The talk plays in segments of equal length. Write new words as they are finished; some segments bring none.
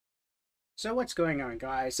So what's going on,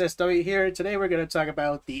 guys? SW here. Today we're going to talk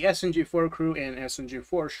about the SMG4 crew and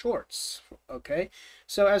SMG4 shorts. Okay,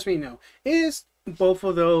 so as we know, is both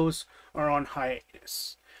of those are on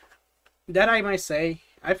hiatus. That I might say,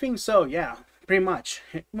 I think so. Yeah, pretty much.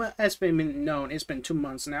 Well, as been known, it's been 2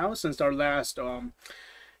 months now since our last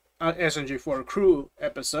SMG4 crew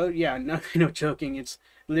episode. Yeah, no joking. It's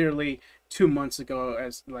literally 2 months ago.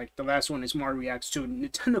 As like the last one is Mar reacts to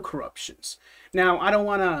Nintendo corruptions. Now I don't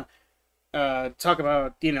want to talk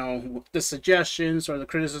about the suggestions or the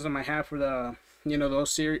criticism I have for the those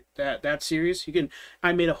series that series.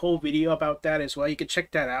 I made a whole video about that as well. You can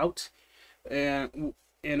check that out, and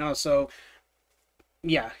also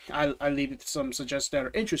yeah, I leave some suggestions that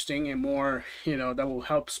are interesting and more that will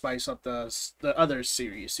help spice up the other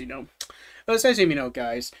series. But as you know,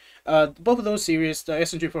 guys, both of those series, the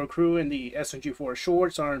SMG4 crew and the SMG4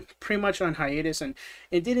 shorts, are pretty much on hiatus, and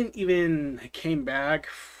it didn't even came back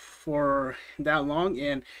for that long,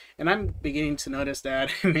 and I'm beginning to notice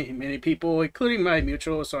that many people, including my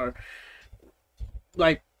mutuals, are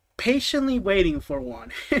like patiently waiting for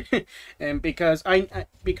one. And because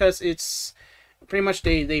it's pretty much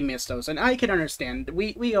they miss those, and I can understand.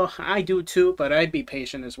 We all, I do too, but I'd be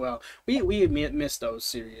patient as well. We miss those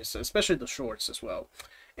series, especially the shorts as well.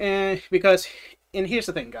 And here's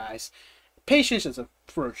the thing, guys, patience is a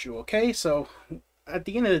virtue. Okay, so at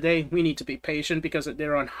the end of the day, we need to be patient because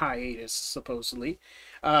they're on hiatus, supposedly.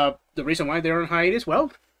 The reason why they're on hiatus,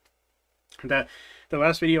 well, the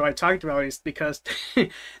last video I talked about is because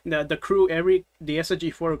the crew, the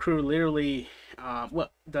SMG4 crew, literally,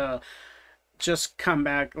 just come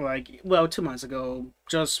back, like, well, 2 months ago,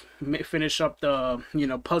 just finish up the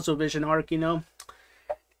Puzzle Vision arc, from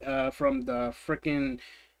the freaking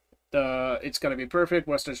It's Gonna Be Perfect,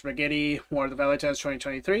 Western Spaghetti, War of the Valentines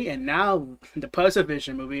 2023, and now the Puzzle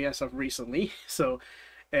Vision movie as of recently. So,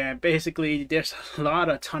 and basically, there's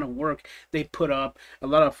a ton of work they put up, a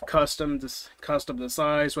lot of custom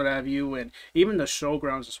designs, what have you, and even the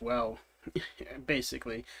showgrounds as well,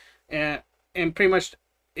 basically, and pretty much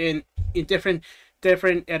in different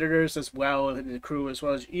editors as well, and the crew as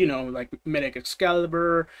well as like Medic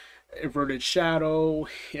Excalibur, Averted Shadow,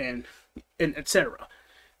 and etc.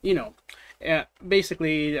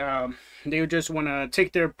 Basically, they just want to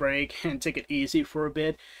take their break and take it easy for a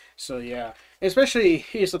bit. So yeah, especially,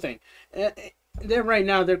 here's the thing, they're right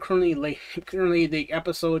now, they're currently the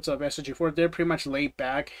episodes of SMG4, they're pretty much laid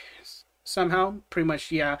back somehow, pretty much,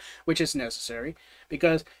 yeah, which is necessary,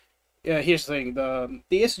 because here's the thing, the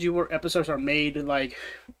SMG4 episodes are made like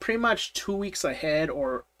pretty much 2 weeks ahead,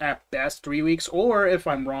 or at best 3 weeks, or if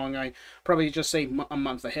I'm wrong, I probably just say a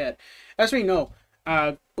month ahead. As we know,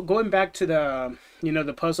 going back to the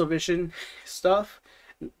Puzzle Vision stuff,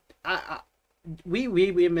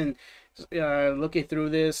 we've been looking through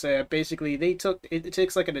this. Basically, it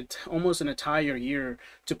takes like almost an entire year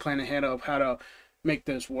to plan ahead of how to make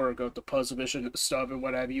this work, of the Puzzle Vision stuff and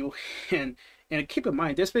what have you. And keep in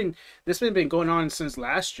mind, this been going on since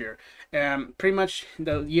last year. Pretty much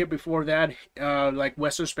the year before that, like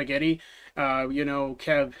Western Spaghetti, Kevin,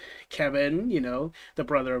 the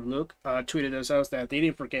brother of Luke, tweeted us out that they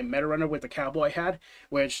didn't forget Meta Runner with the cowboy hat,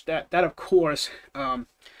 which that of course,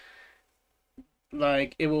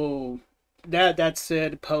 like it will. That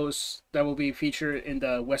said post that will be featured in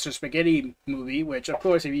the Western Spaghetti movie, which of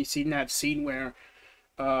course, if you've seen that scene where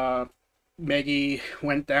Maggie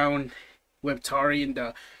went down with Tari in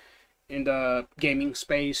the gaming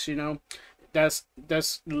space, that's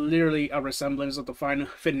literally a resemblance of the final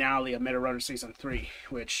finale of Meta Runner Season 3,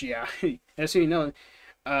 which, yeah, as you know,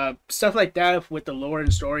 stuff like that with the lore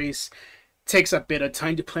and stories takes a bit of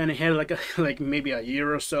time to plan ahead, like maybe a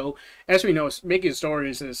year or so. As we know, making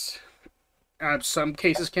stories is, some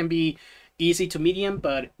cases can be easy to medium,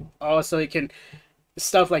 but also it can,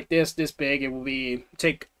 stuff like this big, it will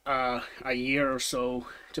take a year or so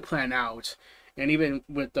to plan out. And even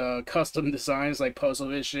with the custom designs like Puzzle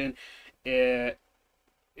Vision, and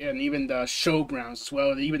even the showgrounds as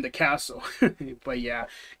well, even the castle. But yeah,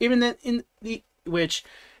 even then, in the which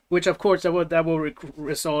of course that will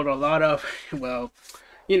result a lot of, well,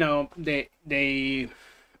 they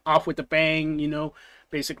off with the bang,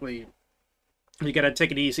 basically you gotta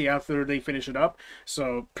take it easy after they finish it up.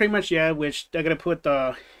 So pretty much, yeah, which they're gonna put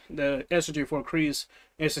the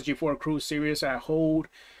SMG4 crew series at hold,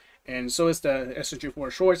 and so is the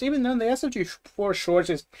SMG4 shorts. Even though the SMG4 shorts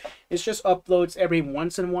is just uploads every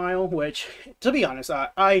once in a while, which, to be honest,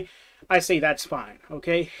 I say that's fine.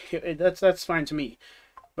 Okay, that's fine to me.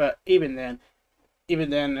 But even then, there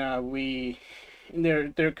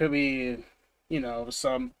could be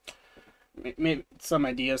some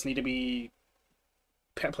ideas need to be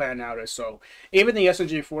plan out. So even the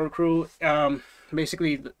SMG4 crew,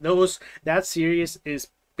 basically that series is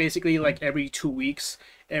basically like every 2 weeks,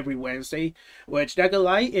 every Wednesday, which not gonna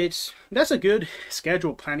lie, that's a good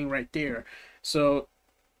schedule planning right there. So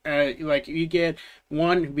like you get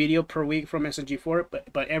one video per week from SMG4,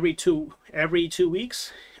 but every two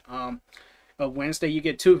weeks, of Wednesday you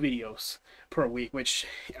get two videos per week, which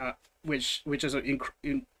is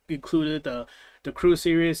included the crew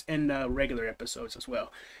series and the regular episodes as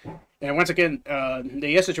well. And once again,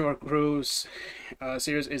 the SMG4 Cruise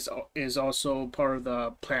series is also part of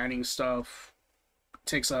the planning stuff. It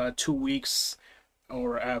takes 2 weeks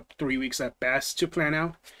or 3 weeks at best to plan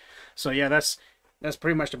out. So yeah, that's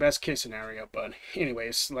pretty much the best case scenario. But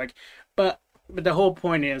anyways, like, but the whole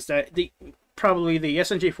point is that probably the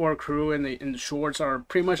SMG4 crew and the shorts are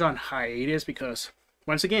pretty much on hiatus because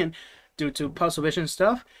once again, due to Puzzle Vision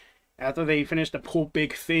stuff, after they finish the whole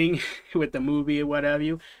big thing with the movie or what have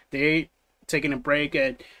you, they taking a break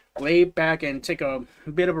and lay back and take a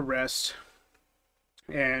bit of a rest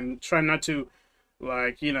and try not to,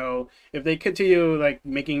 like, if they continue like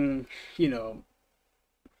making,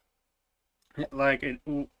 like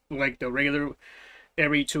the regular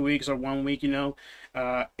every 2 weeks or 1 week,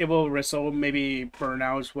 it will result maybe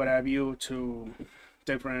burnouts, what have you, to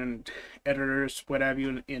different editors, what have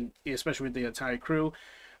you, especially with the entire crew.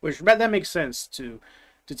 But that makes sense to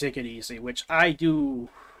take it easy, which I do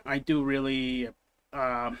really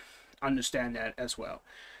understand that as well.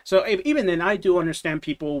 So even then, I do understand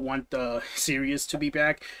people want the series to be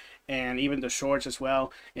back, and even the shorts as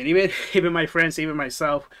well, and even my friends, even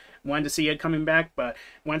myself, want to see it coming back. But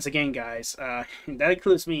once again, guys, that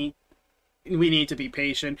includes me. We need to be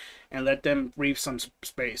patient and let them breathe some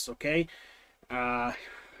space, okay?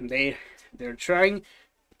 They're trying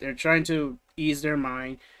to ease their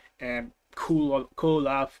mind and cool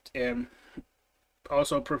off, and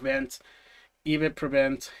also prevent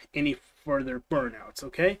any further burnouts,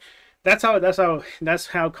 okay? That's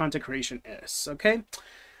how content creation is, okay?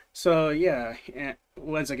 So yeah, and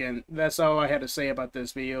once again, that's all I had to say about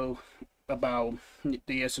this video about the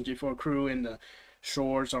SMG4 crew and the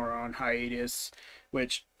shorts are on hiatus,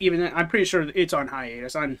 which even I'm pretty sure it's on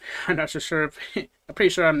hiatus. I'm not so sure if I'm pretty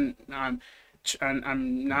sure I'm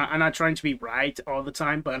not trying to be right all the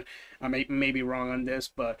time, but I may be wrong on this,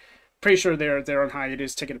 but pretty sure they're on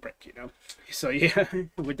hiatus, taking a break, So yeah,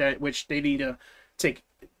 with that, which they need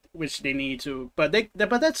to, but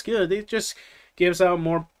that's good. It just gives out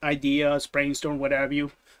more ideas, brainstorm, what have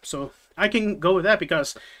you. So I can go with that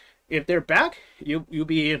because if they're back, you'll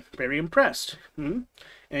be very impressed, and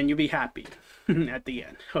you'll be happy at the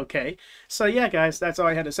end. Okay, so yeah, guys, that's all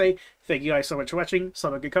I had to say. Thank you guys so much for watching. So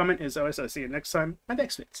have a good comment. As always, I'll see you next time. My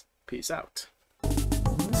next bits. Peace out.